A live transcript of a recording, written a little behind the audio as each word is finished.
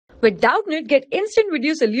With Doubtnut, get instant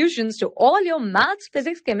video solutions to all your maths,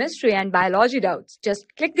 physics, chemistry, and biology doubts. Just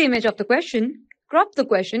click the image of the question, crop the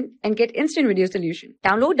question, and get instant video solution.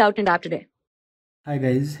 Download Doubtnut app today. Hi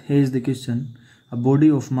guys, here is the question. A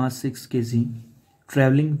body of mass 6 kg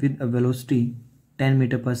traveling with a velocity 10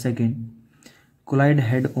 meter per second collide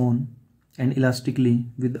head on and elastically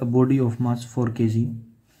with a body of mass 4 kg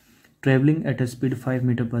traveling at a speed 5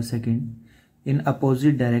 meter per second in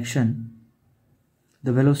opposite direction.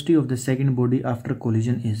 The velocity of the second body after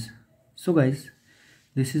collision is. So guys,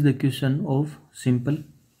 this is the question of simple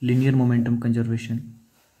linear momentum conservation.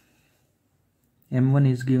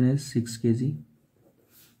 M1 is given as 6 kg,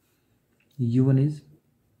 U1 is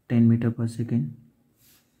 10 meter per second,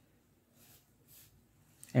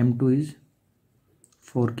 M2 is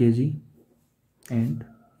 4 kg and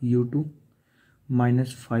U2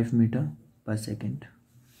 minus 5 meter per second.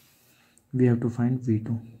 We have to find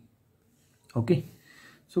V2. Okay,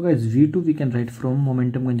 so guys, V2 we can write from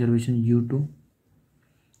momentum conservation U2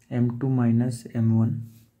 M2 minus M1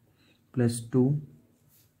 plus 2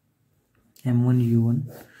 M1 U1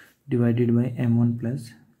 divided by M1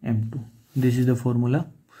 plus M2. This is the formula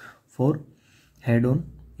for head-on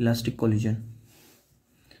elastic collision.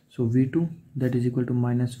 So V2 that is equal to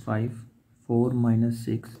minus 5, 4 minus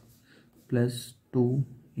 6 plus 2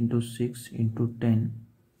 into 6 into 10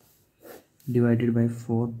 divided by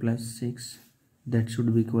 4 plus 6, that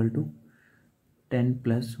should be equal to 10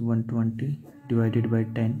 plus 120 divided by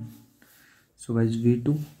 10. So guys,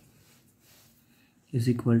 V2 is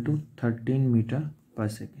equal to 13 meter per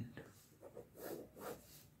second.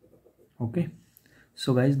 Okay,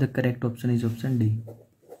 so guys, the correct option is option D.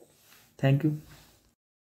 Thank you.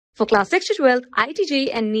 For class 6 to 12, IIT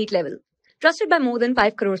JEE and NEET level. Trusted by more than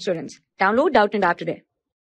 5 crore students. Download Doubtnut app today.